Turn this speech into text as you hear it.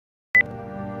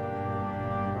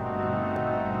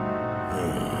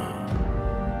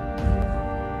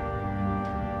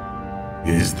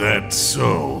Is that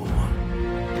so?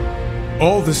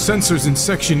 All the sensors in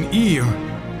Section E are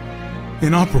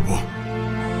inoperable.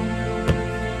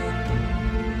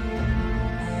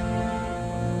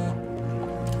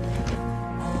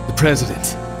 The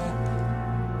President.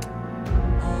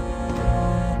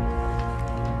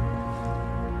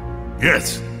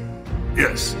 Yes.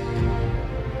 Yes.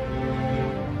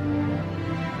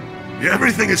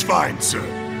 Everything is fine, sir.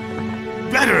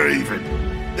 Better, even.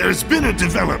 There's been a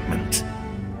development.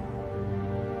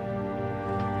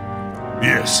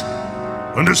 Yes.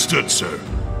 Understood, sir.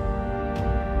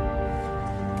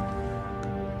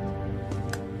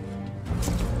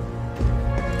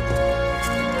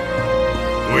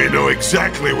 We know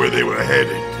exactly where they were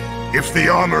headed. If the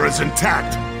armor is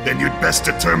intact, then you'd best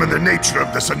determine the nature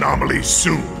of this anomaly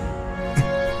soon.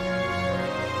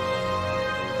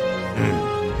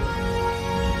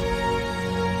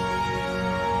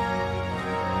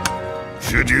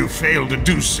 Should you fail to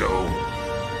do so,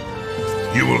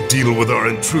 you will deal with our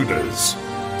intruders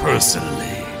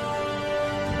personally.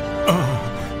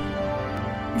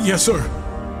 Yes, sir.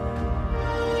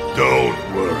 Don't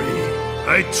worry.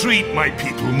 I treat my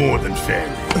people more than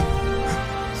fairly.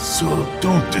 So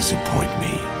don't disappoint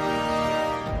me.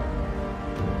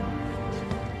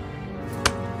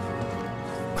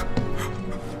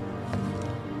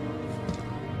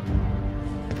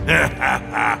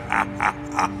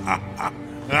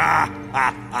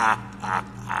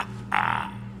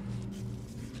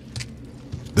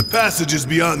 The passage is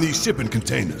beyond these shipping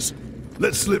containers.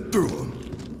 Let's slip through them.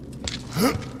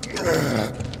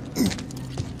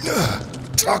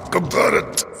 Talk about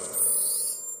it.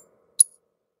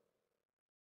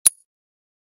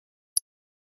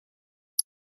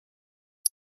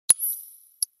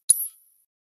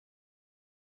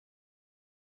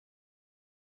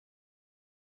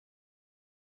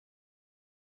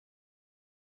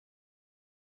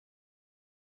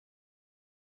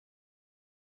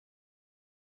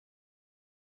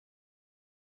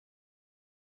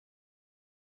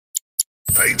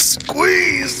 Tight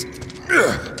squeeze.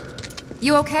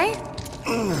 You okay?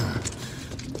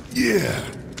 Yeah.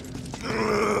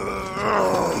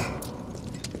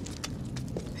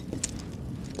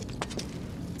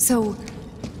 So,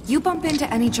 you bump into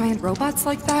any giant robots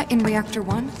like that in Reactor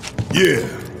 1? Yeah,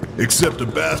 except the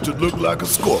bastard looked like a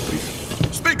scorpion.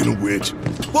 Speaking of which,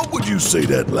 what would you say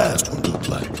that last one looked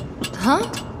like? Huh?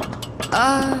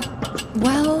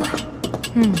 Well...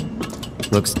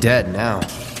 Looks dead now.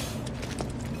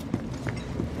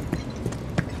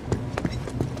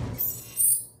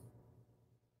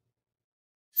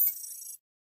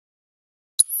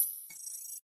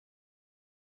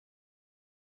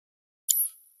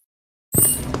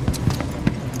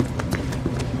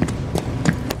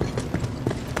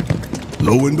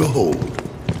 Lo and behold.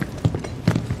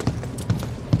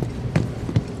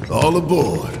 All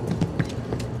aboard.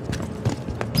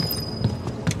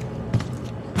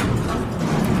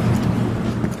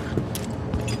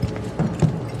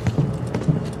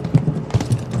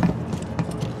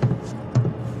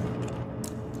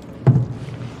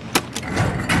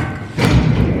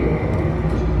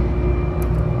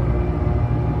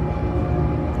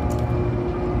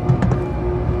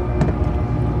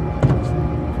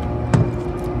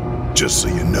 Just so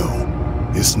you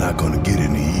know, it's not gonna get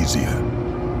any easier.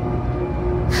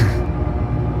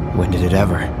 When did it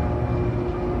ever?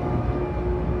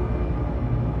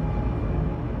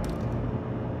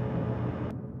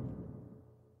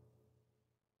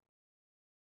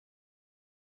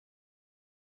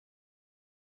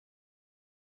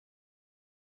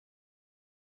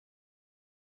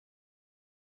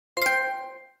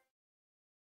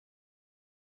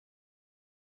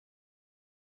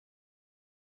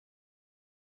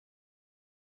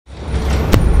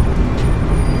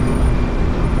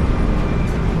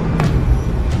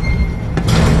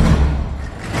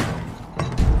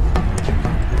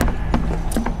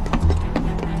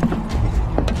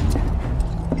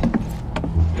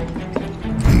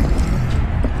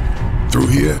 Through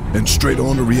here and straight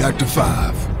on to Reactor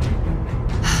 5.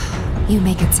 You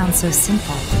make it sound so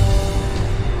simple.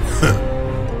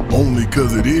 Only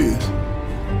 'cause it is.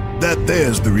 That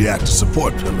there's the reactor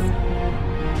support pillar.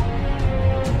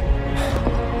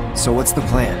 So what's the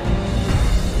plan?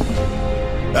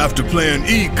 After plan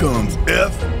E comes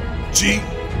F, G,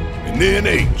 and then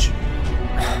H.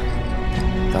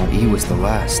 Thought E was the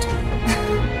last.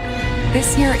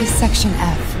 This here is Section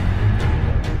F.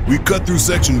 We cut through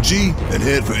Section G and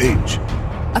head for H.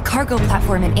 A cargo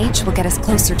platform in H will get us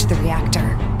closer to the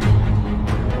reactor.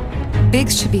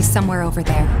 Biggs should be somewhere over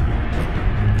there.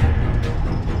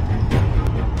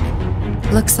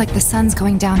 Looks like the sun's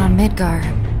going down on Midgar.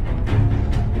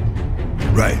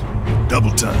 Right.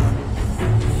 Double time.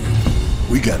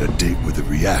 We got a date with the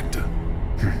reactor.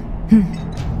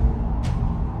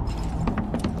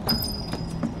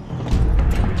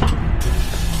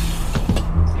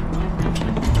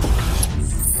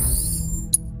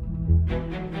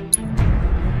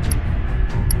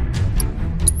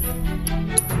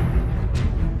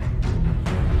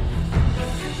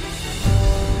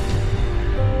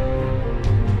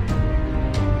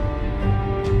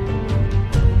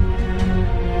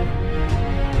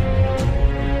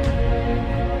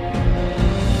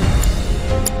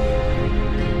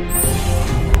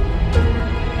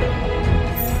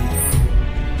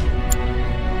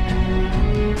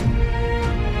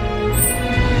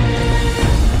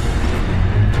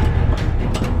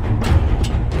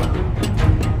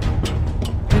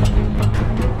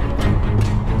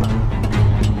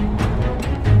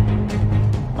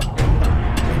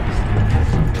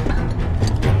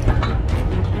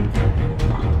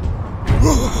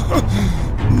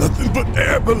 Nothing but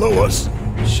air below us.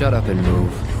 Shut up and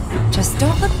move. Just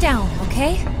don't look down,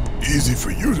 okay? Easy for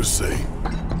you to say.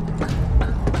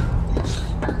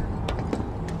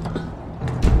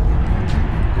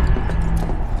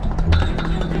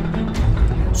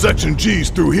 Section G's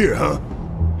through here, huh?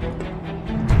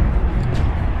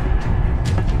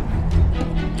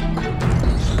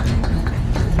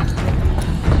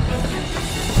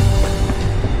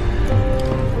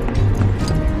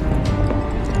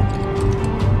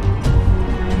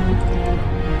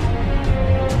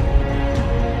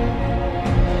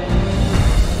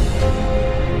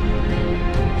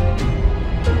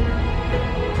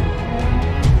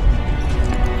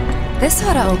 This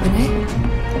ought to open it.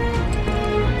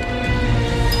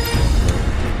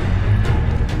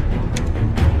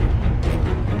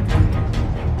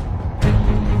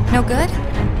 No good?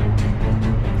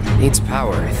 Needs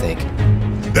power, I think.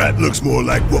 That looks more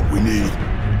like what we need.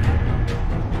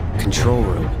 Control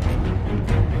room.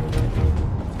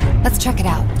 Let's check it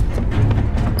out.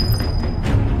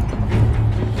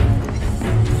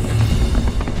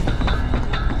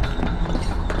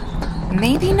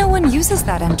 Maybe no one uses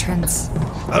that entrance.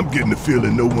 I'm getting the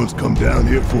feeling no one's come down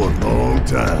here for a long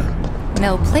time.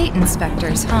 No plate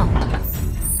inspectors, huh?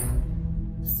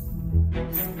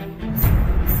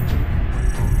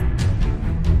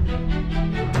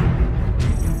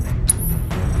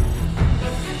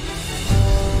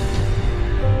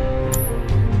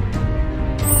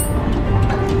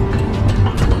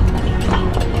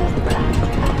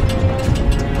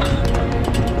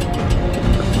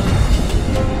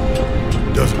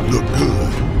 Doesn't look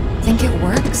good. Think it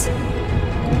works?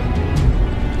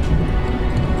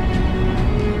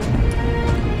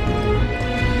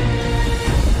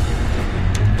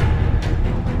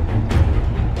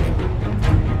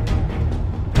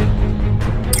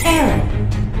 Error.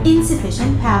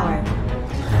 Insufficient power.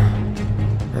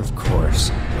 Of course.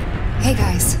 Hey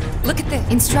guys, look at the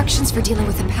instructions for dealing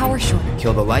with a power short.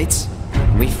 Kill the lights,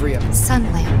 and we free up.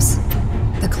 Sun lamps.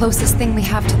 The closest thing we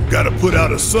have to... Gotta put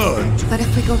out a sun. But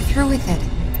if we go through with it,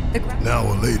 An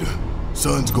hour later,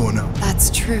 sun's going out. That's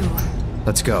true.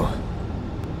 Let's go.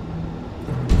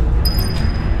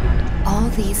 All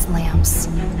these lamps.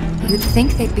 You'd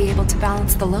think they'd be able to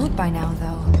balance the load by now,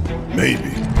 though.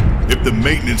 Maybe. If the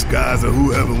maintenance guys or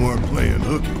whoever weren't playing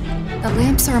hooky. The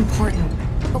lamps are important,